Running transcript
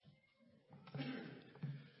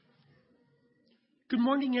Good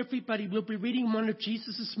morning, everybody. We'll be reading one of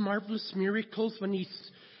Jesus' marvelous miracles when he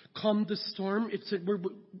calmed the storm.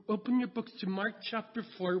 Open your books to Mark chapter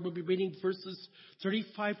 4. We'll be reading verses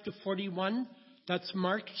 35 to 41. That's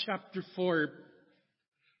Mark chapter 4,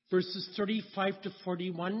 verses 35 to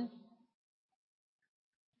 41.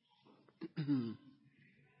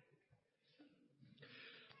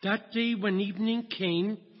 That day when evening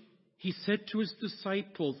came, he said to his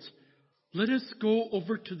disciples, "Let us go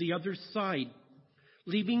over to the other side."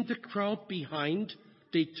 Leaving the crowd behind,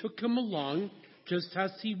 they took him along just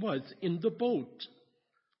as he was in the boat.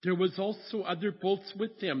 There was also other boats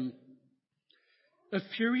with him. A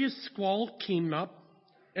furious squall came up,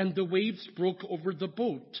 and the waves broke over the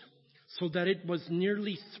boat, so that it was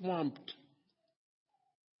nearly swamped.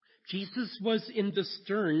 Jesus was in the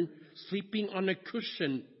stern, sleeping on a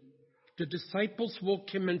cushion. The disciples woke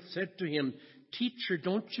him and said to him, "Teacher,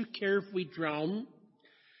 don't you care if we drown?"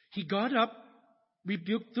 He got up,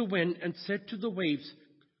 rebuked the wind, and said to the waves,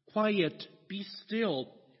 "Quiet, be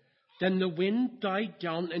still." Then the wind died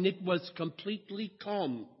down, and it was completely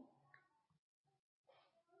calm.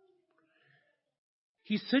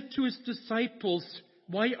 He said to his disciples,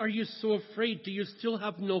 "Why are you so afraid? Do you still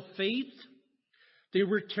have no faith?" They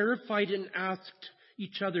were terrified and asked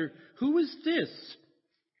each other, "Who is this?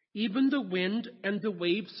 Even the wind and the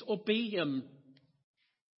waves obey him."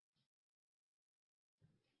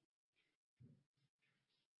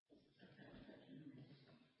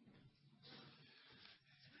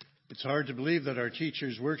 It's hard to believe that our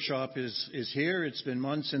teacher's workshop is here. It's been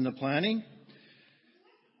months in the planning.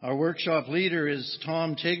 Our workshop leader is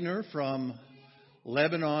Tom Tigner from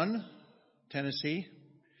Lebanon, Tennessee,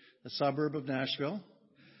 a suburb of Nashville.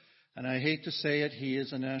 And I hate to say it, he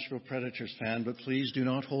is a Nashville Predators fan, but please do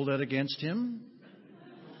not hold that against him.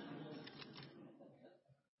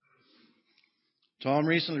 Tom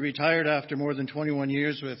recently retired after more than 21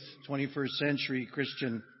 years with 21st Century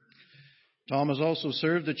Christian. Tom has also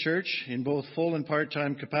served the church in both full and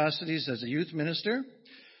part-time capacities as a youth minister,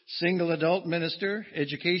 single adult minister,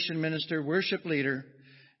 education minister, worship leader,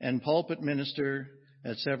 and pulpit minister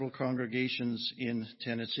at several congregations in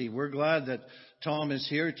Tennessee. We're glad that Tom is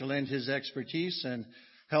here to lend his expertise and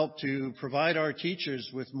help to provide our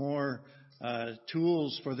teachers with more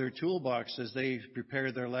tools for their toolbox as they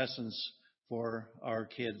prepare their lessons for our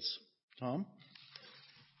kids. Tom?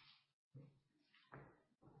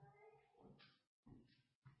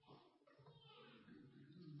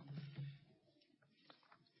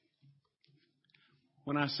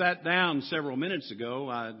 When I sat down several minutes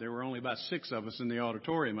ago, there were only about 6 of us in the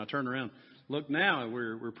auditorium. I turned around, look now,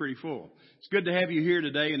 we're pretty full. It's good to have you here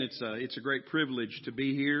today, and it's a great privilege to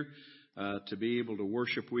be here, to be able to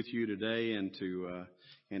worship with you today, and to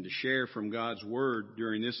share from God's Word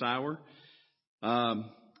during this hour.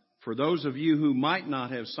 For those of you who might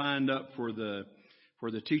not have signed up for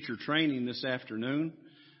the teacher training this afternoon,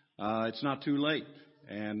 it's not too late,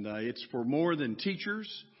 and it's for more than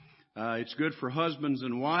teachers. It's good for husbands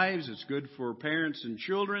and wives. It's good for parents and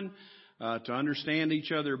children to understand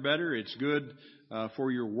each other better. It's good for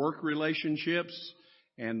your work relationships,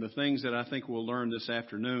 and the things that I think we'll learn this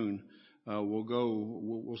afternoon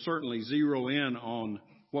we'll certainly zero in on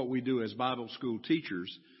what we do as Bible school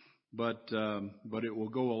teachers, but it will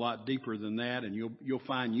go a lot deeper than that, and you'll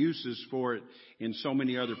find uses for it in so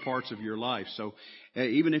many other parts of your life. So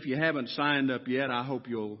even if you haven't signed up yet, I hope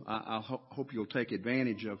you'll take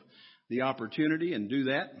advantage of the opportunity and do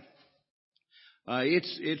that.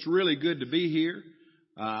 It's really good to be here.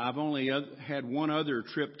 I've only had one other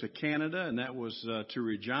trip to Canada, and that was to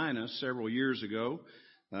Regina several years ago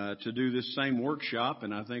to do this same workshop,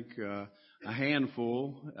 and I think a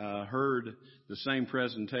handful heard the same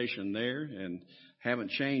presentation there and haven't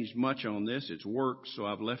changed much on this. It's work, so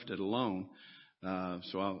I've left it alone.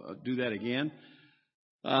 So I'll do that again.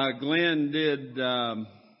 Glenn did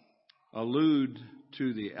allude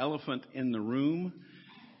to the elephant in the room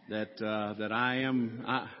that I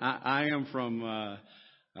am from.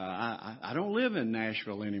 I don't live in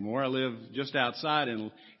Nashville anymore. I live just outside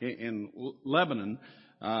in Lebanon.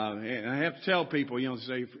 And I have to tell people, they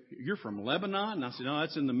say, "You're from Lebanon?" And I said, "No,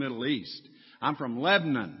 that's in the Middle East. I'm from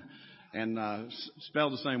Lebanon," and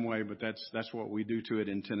spelled the same way, but that's what we do to it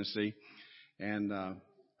in Tennessee. And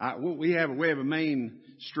we have a main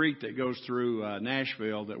street that goes through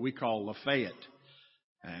Nashville that we call Lafayette.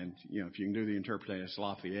 And if you can do the interpretation, it's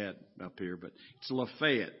Lafayette up here, but it's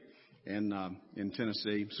Lafayette in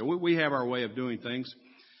Tennessee. So we have our way of doing things.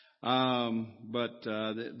 But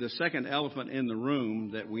the second elephant in the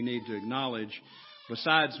room that we need to acknowledge,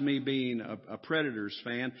 besides me being a Predators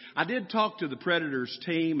fan, I did talk to the Predators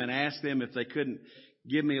team and ask them if they couldn't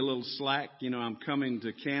give me a little slack. I'm coming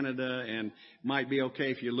to Canada, and it might be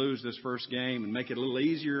okay if you lose this first game and make it a little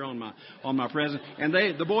easier on my presence. And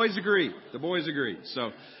the boys agree. The boys agree.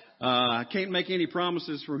 So I can't make any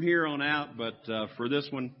promises from here on out, but for this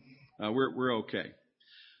one, we're okay.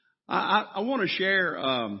 I want to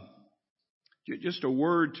share just a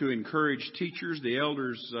word to encourage teachers. The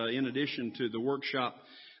elders, in addition to the workshop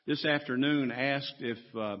this afternoon, asked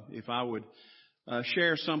if I would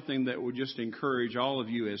share something that would just encourage all of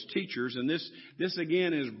you as teachers. And this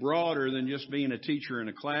again is broader than just being a teacher in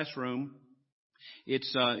a classroom.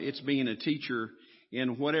 It's being a teacher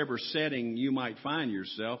in whatever setting you might find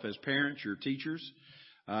yourself. As parents, you're teachers.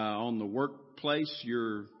 On the workplace,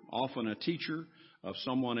 you're often a teacher of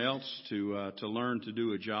someone else to learn to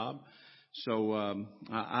do a job. So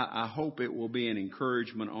I hope it will be an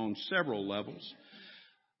encouragement on several levels.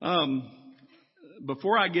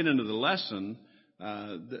 Before I get into the lesson,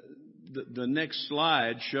 the next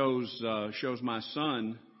slide shows my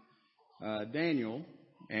son Daniel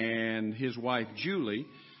and his wife Julie,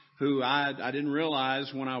 who I didn't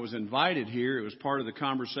realize when I was invited here. It was part of the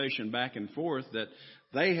conversation back and forth that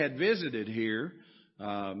they had visited here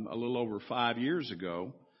a little over 5 years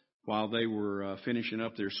ago while they were finishing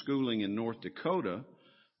up their schooling in North Dakota.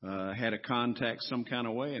 Had a contact some kind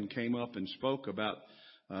of way and came up and spoke about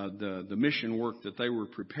the mission work that they were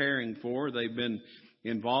preparing for. They've been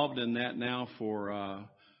involved in that now for a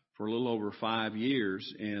little over 5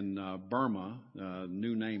 years in Burma,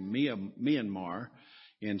 new name Myanmar,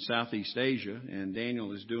 in Southeast Asia. And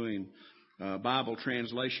Daniel is doing Bible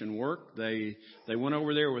translation work. They went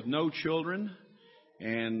over there with no children,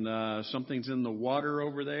 and something's in the water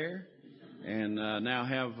over there, and now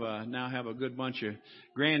have a good bunch of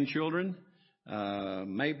grandchildren.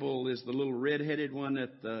 Mabel is the little red-headed one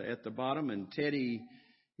at the bottom, and Teddy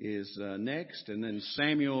is next, and then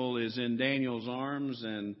Samuel is in Daniel's arms,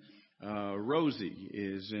 and Rosie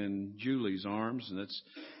is in Julie's arms, and that's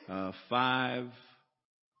 5,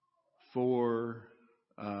 4,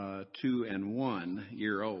 2, and 1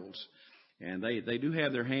 year olds, and they do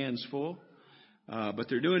have their hands full, but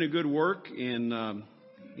they're doing a good work in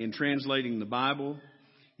translating the Bible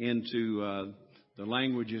into the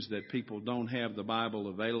languages that people don't have the Bible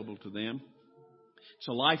available to them. It's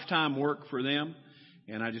a lifetime work for them,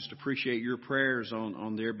 and I just appreciate your prayers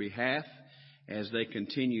on their behalf as they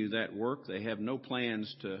continue that work. They have no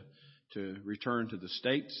plans to return to the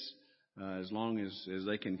States. As long as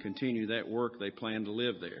they can continue that work, they plan to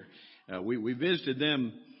live there. We visited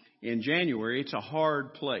them in January. It's a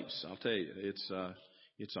hard place, I'll tell you.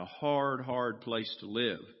 It's a hard place to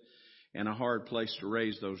live, and a hard place to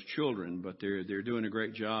raise those children, but they're doing a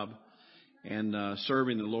great job and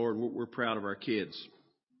serving the Lord. We're proud of our kids.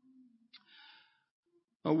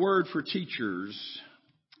 A word for teachers.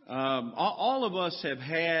 All of us have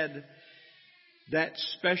had that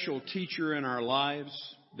special teacher in our lives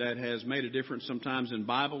that has made a difference, sometimes in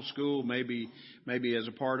Bible school, maybe as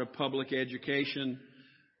a part of public education.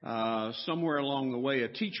 Somewhere along the way, a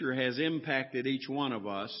teacher has impacted each one of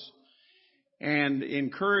us and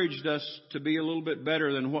encouraged us to be a little bit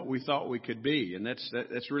better than what we thought we could be. And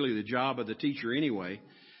that's really the job of the teacher anyway.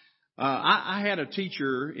 I had a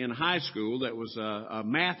teacher in high school that was a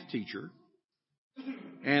math teacher,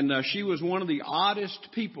 and she was one of the oddest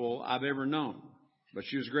people I've ever known, but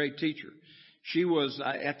she was a great teacher. She was,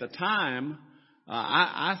 at the time,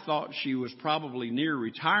 I thought she was probably near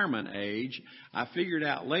retirement age. I figured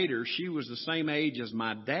out later she was the same age as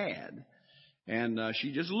my dad, and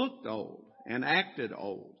she just looked old and acted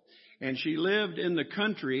old. And she lived in the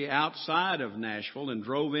country outside of Nashville and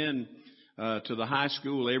drove in to the high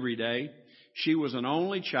school every day. She was an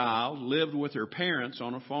only child, lived with her parents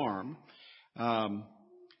on a farm,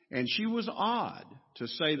 and she was odd, to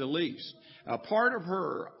say the least. A part of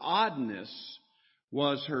her oddness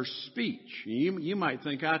was her speech. You might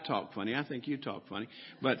think I talk funny. I think you talk funny.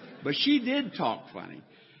 But she did talk funny.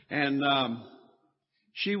 And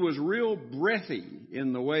she was real breathy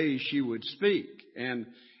in the way she would speak. And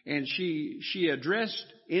she addressed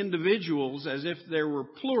individuals as if there were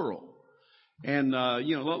plural. And,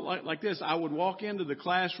 like this, I would walk into the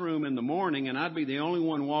classroom in the morning, and I'd be the only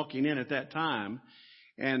one walking in at that time.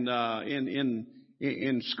 And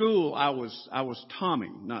in school, I was Tommy,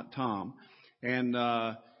 not Tom.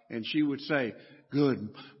 And she would say,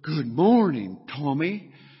 Good morning,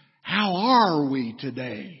 Tommy. How are we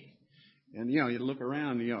today? And, you look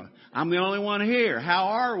around, I'm the only one here. How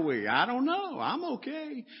are we? I don't know. I'm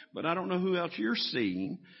okay. But I don't know who else you're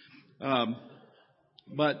seeing.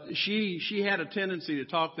 But she had a tendency to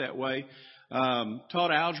talk that way.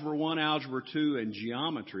 Taught Algebra 1, Algebra 2, and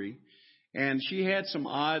geometry. And she had some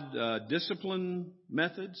odd discipline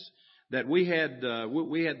methods that we had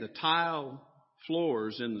the tile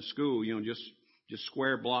floors in the school, just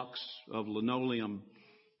square blocks of linoleum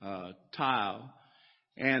tile.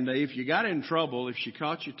 And if you got in trouble, if she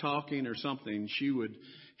caught you talking or something, she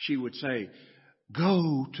would say,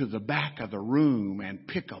 "Go to the back of the room and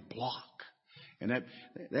pick a block." And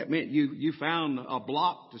that meant you found a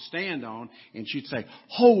block to stand on, and she'd say,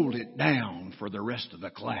 "Hold it down for the rest of the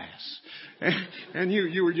class." And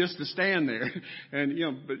you were just to stand there.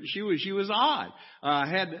 And, but she was odd. I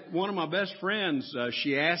had one of my best friends,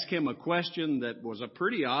 she asked him a question that was a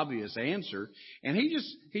pretty obvious answer, and he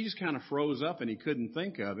just kind of froze up and he couldn't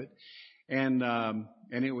think of it. And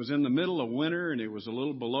it was in the middle of winter and it was a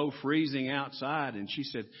little below freezing outside, and she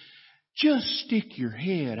said, "Just stick your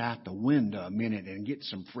head out the window a minute and get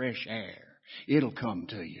some fresh air. It'll come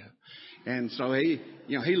to you." And so he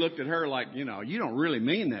looked at her like, "You don't really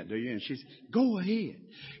mean that, do you?" And she said, "Go ahead."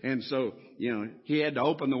 And so, he had to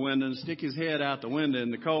open the window and stick his head out the window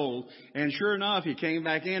in the cold. And sure enough, he came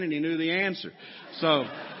back in and he knew the answer. So,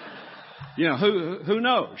 who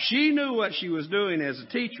knows? She knew what she was doing as a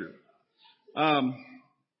teacher. I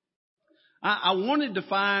wanted to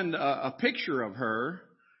find a picture of her.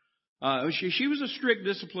 She was a strict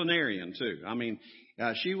disciplinarian too. I mean,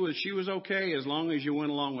 she was okay as long as you went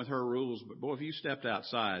along with her rules. But boy, if you stepped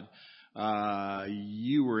outside,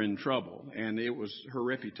 you were in trouble, and her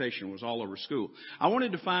reputation was all over school. I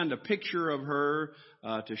wanted to find a picture of her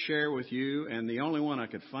to share with you, and the only one I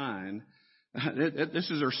could find. This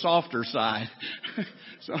is her softer side.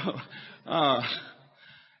 So,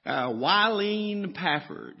 Wileen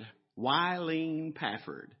Pafford. Wileen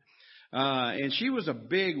Pafford. And she was a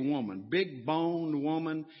big woman, big boned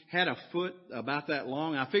woman, had a foot about that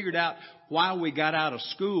long. I figured out why we got out of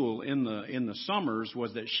school in the summers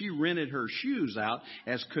was that she rented her shoes out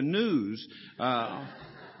as canoes.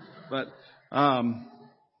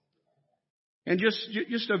 And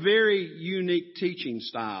just a very unique teaching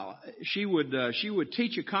style. She would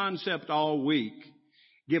teach a concept all week,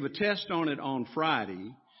 give a test on it on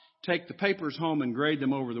Friday, take the papers home and grade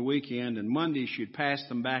them over the weekend, and Monday she'd pass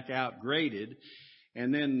them back out graded,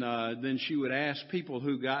 and then she would ask people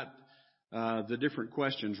who got the different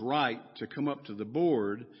questions right to come up to the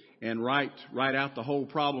board and write out the whole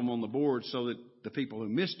problem on the board so that the people who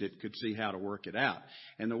missed it could see how to work it out.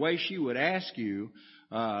 And the way she would ask you,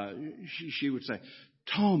 she would say,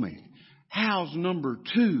 "Tommy, how's number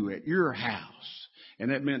 2 at your house?"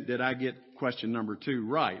 And that meant, did I get question number 2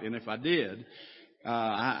 right? And if I did,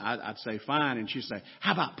 I'd say fine, and she'd say,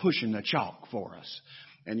 "How about pushing the chalk for us?"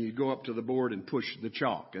 And you'd go up to the board and push the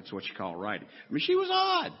chalk. That's what you call writing. I mean, she was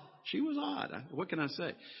odd. She was odd. What can I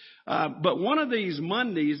say? But one of these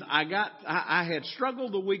Mondays, I had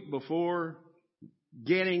struggled the week before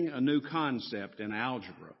getting a new concept in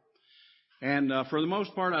algebra, and for the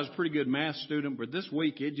most part, I was a pretty good math student. But this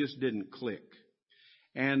week, it just didn't click,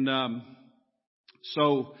 and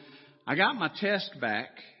so I got my test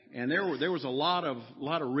back. And there was a lot of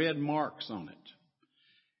red marks on it.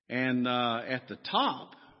 And at the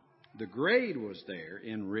top, the grade was there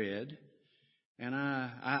in red. And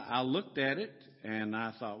I looked at it and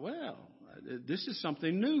I thought, well, this is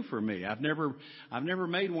something new for me. I've never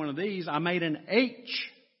made one of these. I made an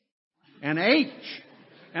H. An H.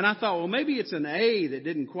 And I thought, well, maybe it's an A that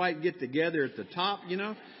didn't quite get together at the top,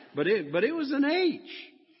 but it was an H.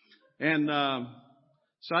 And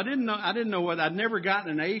so I didn't know what, I'd never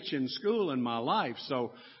gotten an H in school in my life.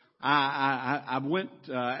 So I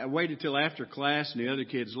waited till after class and the other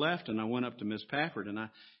kids left, and I went up to Miss Pafford and I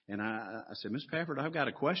said, "Miss Pafford, I've got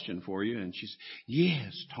a question for you." And she said,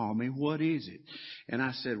 "Yes, Tommy, what is it?" And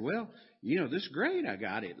I said, "Well, this grade I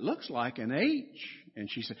got, it looks like an H." And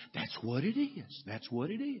she said, "That's what it is. That's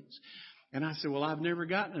what it is." And I said, "Well, I've never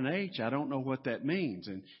gotten an H. I don't know what that means."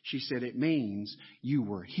 And she said, "It means you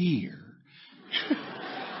were here."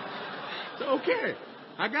 Okay,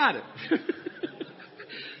 I got it.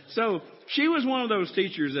 So she was one of those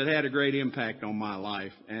teachers that had a great impact on my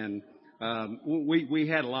life. And we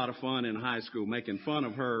had a lot of fun in high school making fun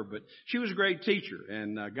of her, but she was a great teacher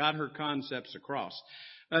and got her concepts across.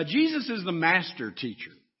 Jesus is the master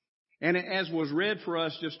teacher. And as was read for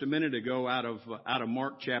us just a minute ago out of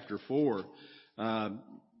Mark chapter 4,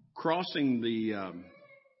 crossing the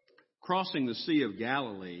Sea of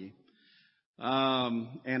Galilee,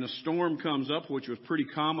 and a storm comes up, which was pretty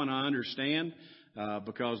common, I understand,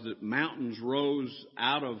 because the mountains rose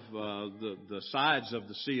out of the sides of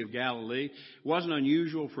the Sea of Galilee. It wasn't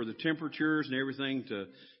unusual for the temperatures and everything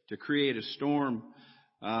to create a storm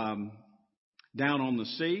down on the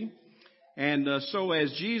sea. And so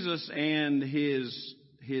as Jesus and his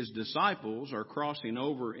his disciples are crossing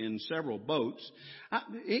over in several boats.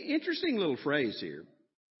 Interesting little phrase here.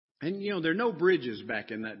 And, there are no bridges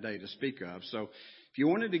back in that day to speak of. So if you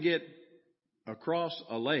wanted to get across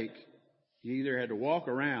a lake, you either had to walk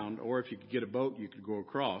around, or if you could get a boat, you could go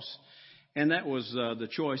across. And that was the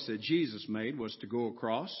choice that Jesus made, was to go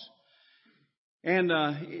across. And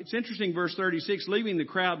it's interesting, verse 36, leaving the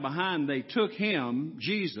crowd behind, they took him,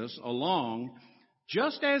 Jesus, along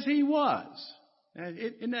just as he was.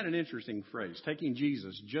 Isn't that an interesting phrase? Taking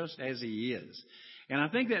Jesus just as he is. And I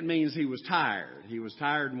think that means he was tired. He was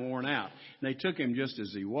tired and worn out. And they took him just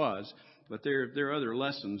as he was. But there are other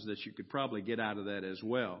lessons that you could probably get out of that as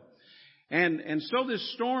well. And so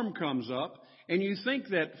this storm comes up. And you think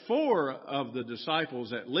that 4 of the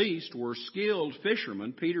disciples at least were skilled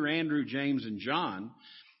fishermen. Peter, Andrew, James, and John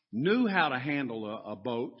knew how to handle a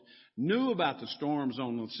boat, knew about the storms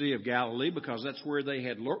on the Sea of Galilee because that's where they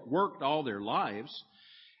had worked all their lives.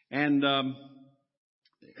 And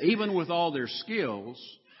even with all their skills,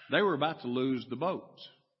 they were about to lose the boat.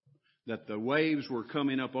 That the waves were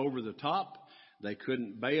coming up over the top. They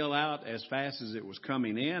couldn't bail out as fast as it was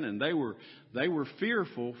coming in, and they were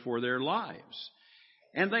fearful for their lives.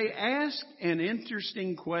 And they asked an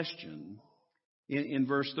interesting question in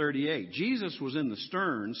verse 38. Jesus was in the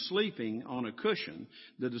stern, sleeping on a cushion.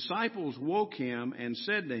 The disciples woke him and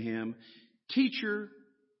said to him, "Teacher,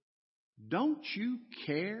 don't you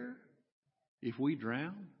care if we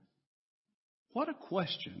drown?" What a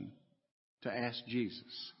question to ask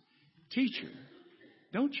Jesus. Teacher,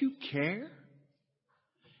 don't you care?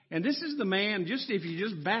 And this is the man, if you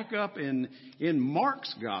just back up in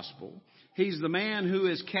Mark's gospel, he's the man who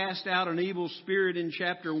has cast out an evil spirit in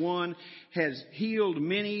chapter 1, has healed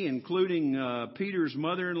many, including Peter's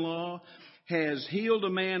mother-in-law, has healed a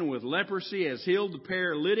man with leprosy, has healed the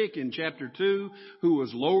paralytic in chapter 2 who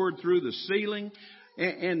was lowered through the ceiling.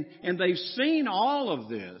 And they've seen all of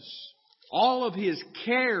this, all of his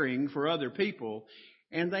caring for other people,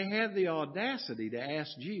 and they have the audacity to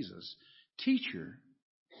ask Jesus, "Teacher,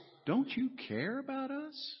 don't you care about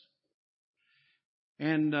us?"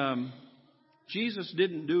 And Jesus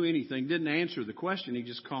didn't do anything, didn't answer the question. He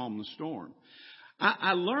just calmed the storm.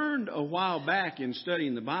 I learned a while back in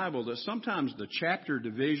studying the Bible that sometimes the chapter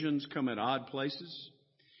divisions come at odd places.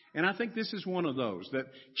 And I think this is one of those,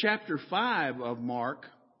 that chapter 5 of Mark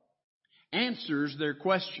answers their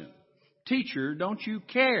question. "Teacher, don't you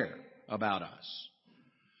care about us?"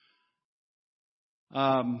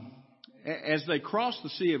 As they cross the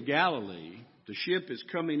Sea of Galilee, the ship is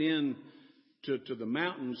coming in to the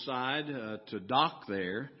mountainside to dock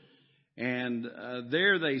there. And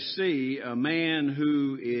there they see a man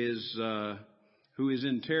who is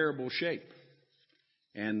in terrible shape.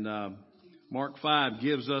 And Mark 5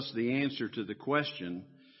 gives us the answer to the question.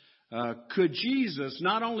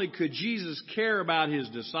 Not only could Jesus care about his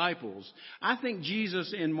disciples, I think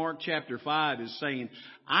Jesus in Mark chapter 5 is saying,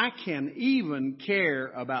 I can even care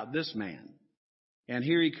about this man. And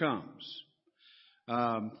here he comes.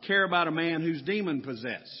 Care about a man who's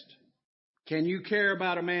demon-possessed. Can you care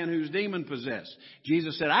about a man who's demon-possessed?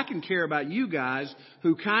 Jesus said, I can care about you guys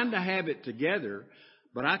who kind of have it together,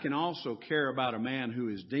 but I can also care about a man who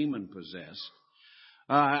is demon-possessed.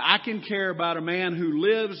 I can care about a man who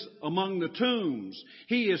lives among the tombs.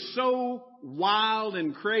 He is so wild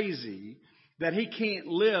and crazy that he can't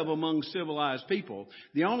live among civilized people.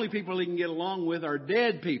 The only people he can get along with are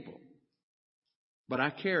dead people. But I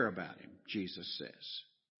care about him, Jesus says.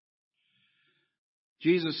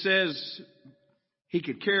 Jesus says he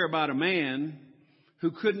could care about a man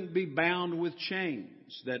who couldn't be bound with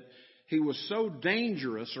chains, that he was so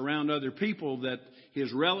dangerous around other people that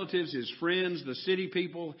his relatives, his friends, the city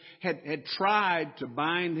people had tried to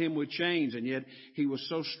bind him with chains, and yet he was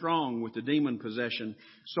so strong with the demon possession,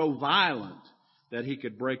 so violent that he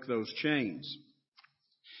could break those chains.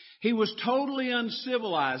 He was totally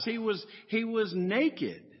uncivilized. He was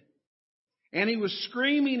naked. And he was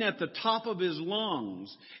screaming at the top of his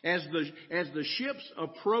lungs. As the ships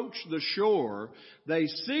approach the shore, they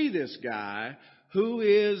see this guy who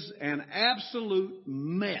is an absolute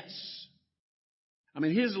mess. I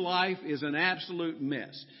mean, his life is an absolute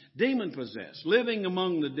mess. Demon-possessed, living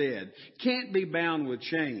among the dead, can't be bound with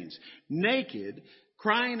chains, naked,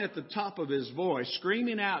 crying at the top of his voice,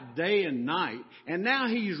 screaming out day and night, and now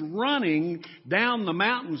he's running down the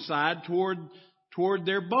mountainside toward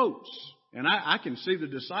their boats. And I can see the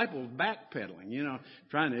disciples backpedaling,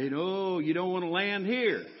 trying to, you don't want to land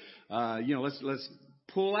here. Let's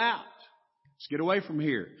pull out. Let's get away from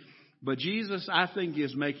here. But Jesus, I think,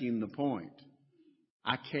 is making the point.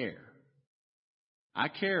 I care. I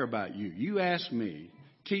care about you. You ask me,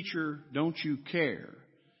 teacher, don't you care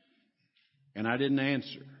And I didn't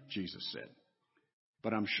answer, Jesus said.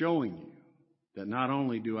 But I'm showing you that not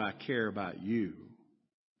only do I care about you,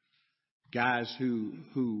 guys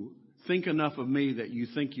who think enough of me that you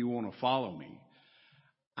think you want to follow me,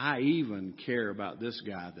 I even care about this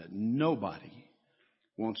guy that nobody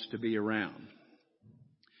wants to be around.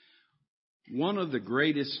 One of the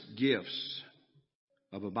greatest gifts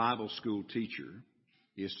of a Bible school teacher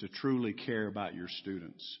is to truly care about your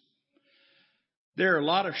students. There are a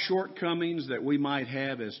lot of shortcomings that we might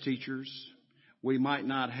have as teachers. We might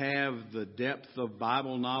not have the depth of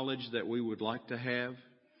Bible knowledge that we would like to have.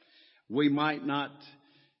 We might not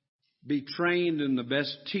be trained in the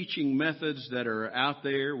best teaching methods that are out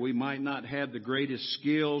there. We might not have the greatest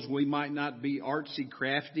skills. We might not be artsy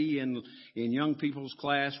crafty in young people's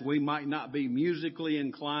class. We might not be musically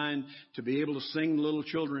inclined to be able to sing little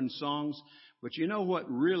children's songs. But you know what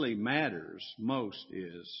really matters most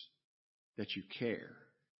is that you care.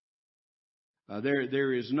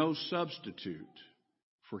 There is no substitute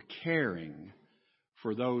for caring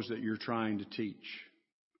for those that you're trying to teach.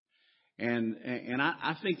 And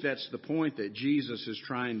I think that's the point that Jesus is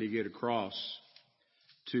trying to get across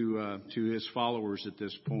to his followers at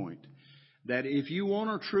this point. That if you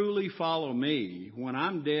want to truly follow me, when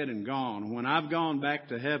I'm dead and gone, when I've gone back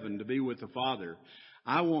to heaven to be with the Father,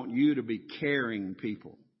 I want you to be caring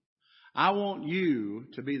people. I want you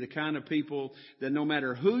to be the kind of people that no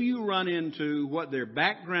matter who you run into, what their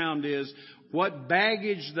background is, what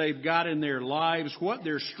baggage they've got in their lives, what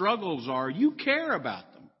their struggles are, you care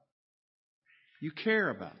about them. You care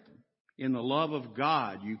about them. In the love of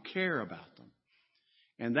God, you care about them.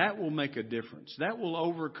 And that will make a difference. That will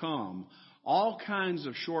overcome all kinds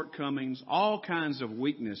of shortcomings, all kinds of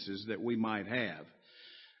weaknesses that we might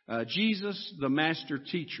have. Jesus, the master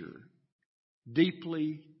teacher,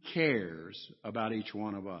 deeply cares about each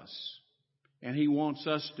one of us. And He wants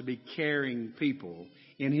us to be caring people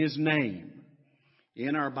in His name.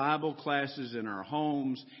 In our Bible classes, in our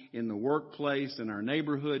homes, in the workplace, in our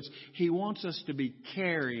neighborhoods. He wants us to be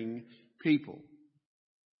caring people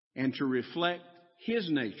and to reflect His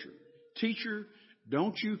nature. Teacher,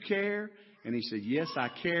 don't you care? And He said, yes, I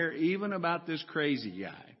care even about this crazy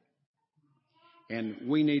guy. And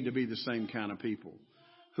we need to be the same kind of people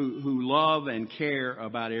who love and care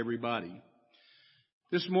about everybody.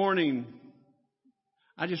 This morning,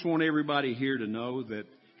 I just want everybody here to know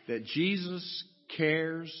that Jesus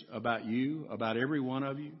cares about you, about every one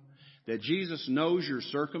of you, that Jesus knows your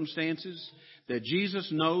circumstances, that Jesus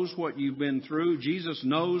knows what you've been through, Jesus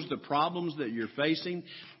knows the problems that you're facing,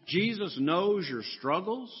 Jesus knows your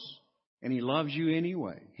struggles, and He loves you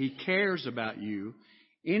anyway. He cares about you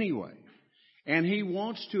anyway. And He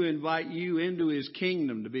wants to invite you into His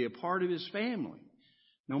kingdom to be a part of His family,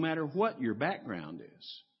 no matter what your background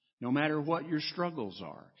is, no matter what your struggles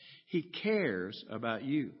are. He cares about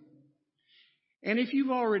you. And if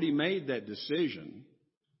you've already made that decision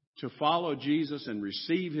to follow Jesus and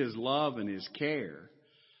receive His love and His care,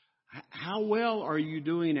 how well are you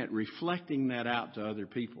doing at reflecting that out to other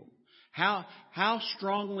people? How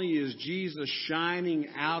strongly is Jesus shining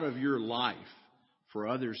out of your life for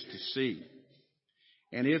others to see?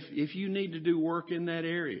 And if you need to do work in that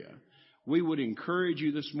area, we would encourage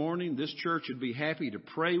you this morning. This church would be happy to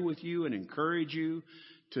pray with you and encourage you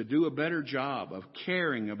to do a better job of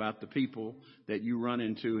caring about the people that you run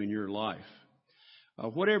into in your life.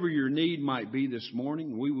 Whatever your need might be this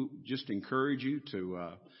morning, we would just encourage you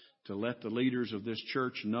to let the leaders of this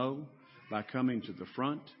church know by coming to the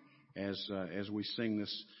front as we sing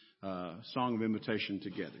this song of invitation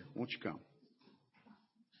together. Won't you come?